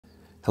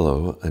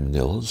Hello, I'm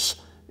Nils.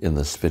 In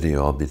this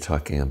video, I'll be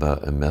talking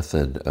about a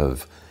method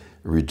of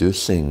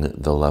reducing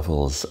the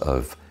levels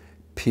of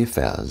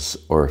PFAS,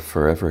 or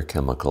forever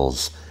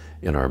chemicals,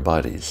 in our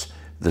bodies.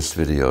 This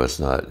video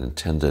is not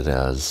intended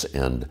as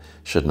and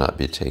should not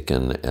be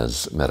taken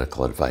as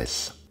medical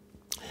advice.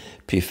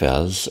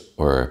 PFAS,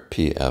 or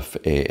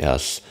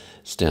PFAS,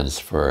 stands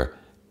for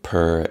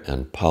per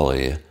and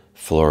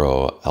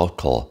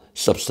polyfluoroalkyl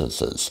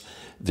substances.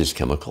 These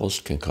chemicals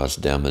can cause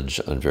damage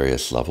on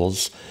various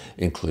levels,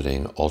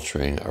 including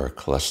altering our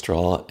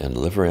cholesterol and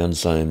liver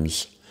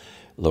enzymes,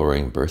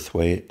 lowering birth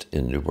weight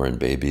in newborn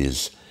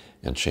babies,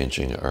 and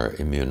changing our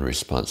immune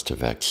response to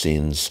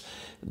vaccines.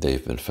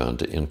 They've been found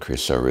to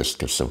increase our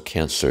risk of some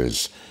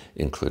cancers,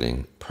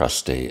 including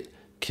prostate,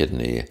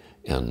 kidney,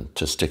 and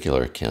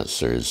testicular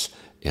cancers,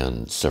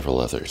 and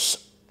several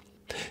others.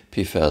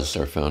 PFAS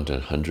are found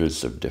in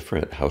hundreds of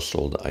different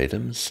household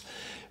items,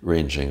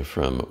 ranging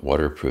from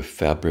waterproof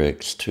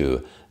fabrics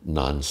to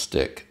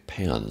non-stick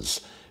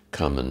pans.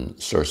 Common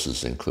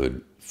sources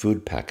include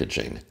food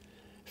packaging,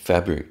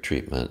 fabric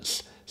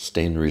treatments,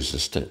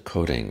 stain-resistant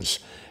coatings,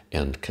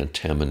 and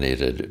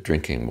contaminated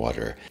drinking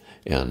water.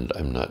 And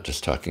I'm not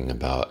just talking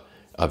about,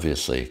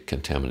 obviously,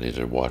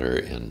 contaminated water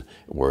in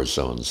war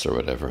zones or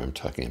whatever. I'm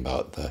talking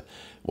about the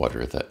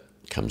water that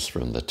comes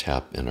from the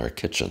tap in our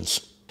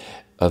kitchens.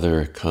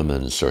 Other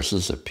common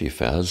sources of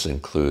PFAS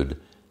include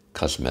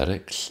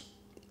cosmetics,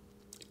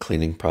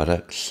 cleaning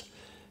products,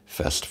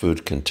 fast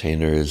food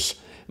containers,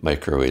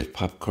 microwave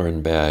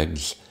popcorn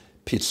bags,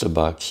 pizza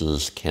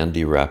boxes,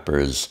 candy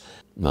wrappers,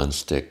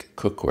 nonstick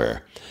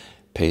cookware,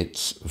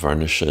 paints,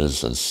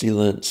 varnishes and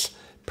sealants,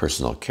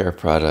 personal care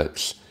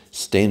products,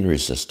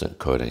 stain-resistant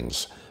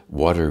coatings,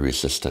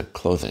 water-resistant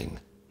clothing.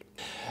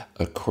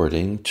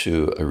 According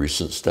to a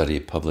recent study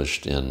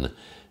published in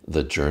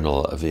the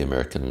Journal of the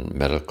American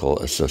Medical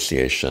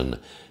Association,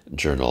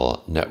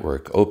 Journal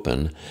Network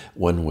Open,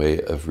 one way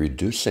of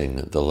reducing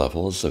the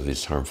levels of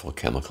these harmful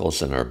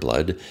chemicals in our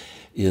blood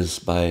is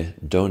by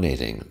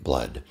donating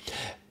blood.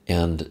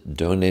 And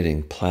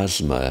donating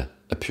plasma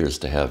appears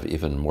to have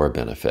even more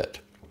benefit.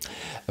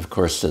 Of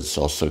course, it's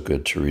also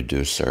good to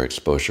reduce our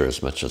exposure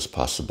as much as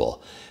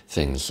possible.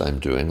 Things I'm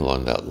doing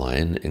along that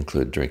line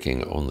include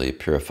drinking only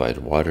purified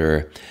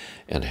water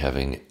and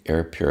having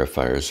air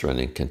purifiers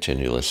running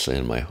continuously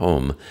in my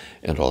home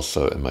and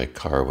also in my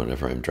car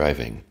whenever I'm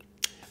driving.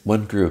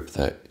 One group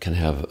that can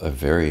have a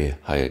very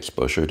high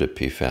exposure to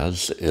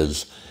PFAS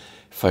is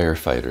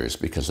firefighters,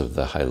 because of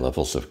the high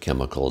levels of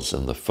chemicals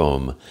in the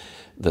foam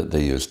that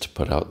they use to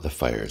put out the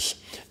fires.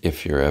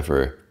 If you're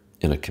ever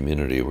in a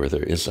community where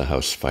there is a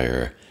house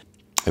fire,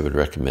 I would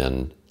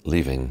recommend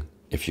leaving,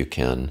 if you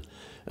can,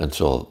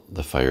 until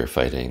the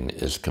firefighting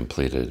is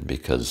completed,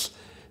 because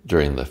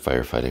during the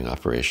firefighting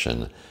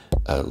operation,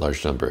 a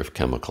large number of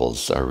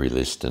chemicals are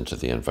released into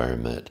the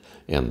environment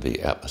and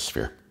the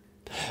atmosphere.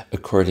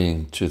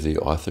 According to the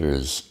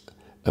authors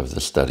of the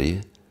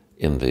study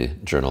in the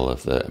Journal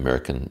of the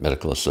American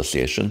Medical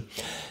Association,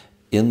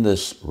 in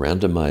this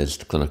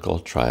randomized clinical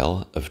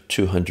trial of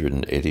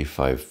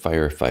 285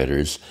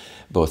 firefighters,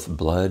 both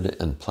blood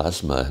and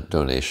plasma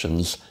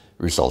donations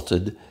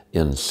resulted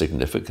in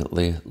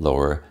significantly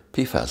lower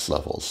PFAS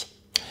levels.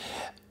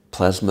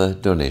 Plasma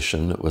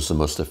donation was the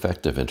most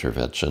effective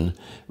intervention,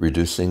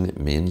 reducing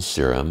mean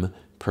serum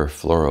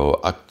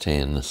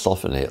perfluorooctane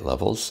sulfonate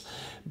levels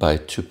by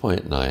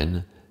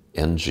 2.9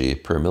 ng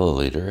per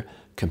milliliter,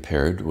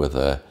 compared with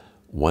a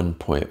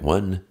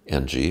 1.1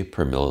 ng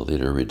per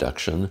milliliter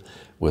reduction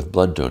with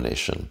blood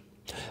donation.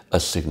 A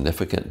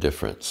significant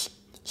difference.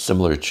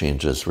 Similar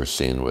changes were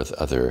seen with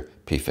other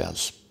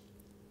PFAS.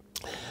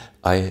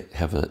 I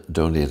haven't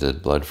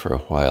donated blood for a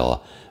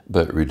while,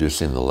 but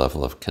reducing the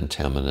level of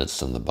contaminants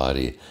in the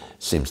body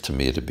seems to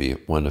me to be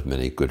one of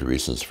many good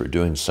reasons for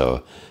doing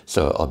so,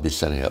 so I'll be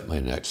setting up my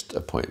next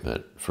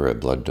appointment for a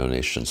blood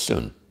donation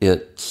soon.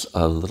 It's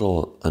a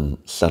little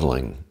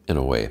unsettling, in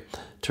a way,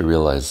 to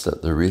realize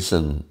that the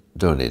reason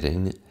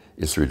donating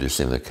is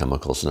reducing the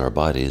chemicals in our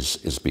bodies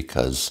is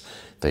because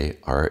they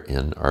are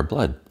in our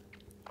blood,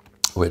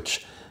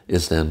 which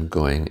is then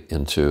going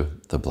into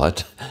the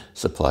blood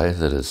supply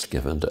that is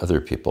given to other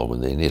people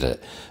when they need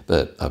it.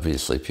 But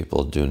obviously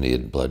people do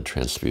need blood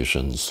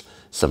transfusions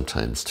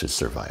sometimes to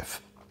survive.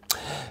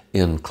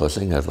 In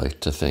closing, I'd like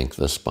to thank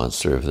the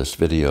sponsor of this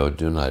video,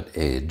 Do Not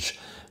Age.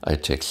 I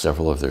take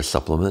several of their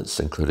supplements,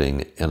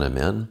 including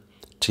NMN,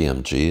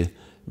 TMG,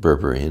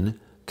 berberine,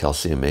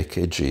 calcium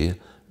AKG,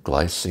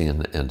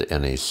 glycine and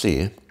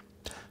NAC,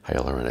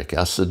 hyaluronic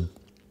acid,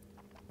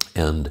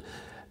 and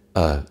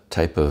a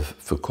type of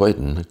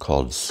fucoidan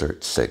called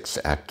SIRT6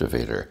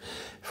 activator.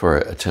 For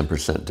a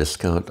 10%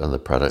 discount on the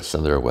products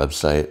on their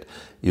website,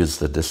 use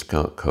the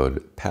discount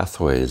code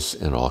PATHWAYS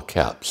in all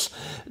caps.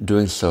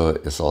 Doing so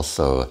is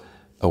also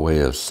a way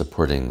of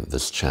supporting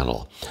this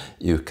channel.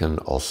 You can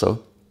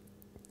also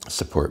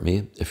support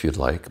me, if you'd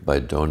like, by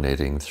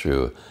donating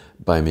through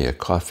Buy Me a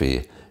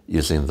Coffee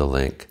using the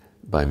link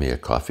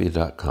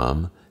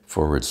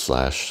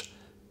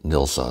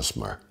buymeacoffee.com/Nils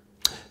Osmar.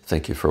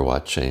 Thank you for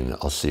watching.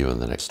 I'll see you in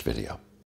the next video.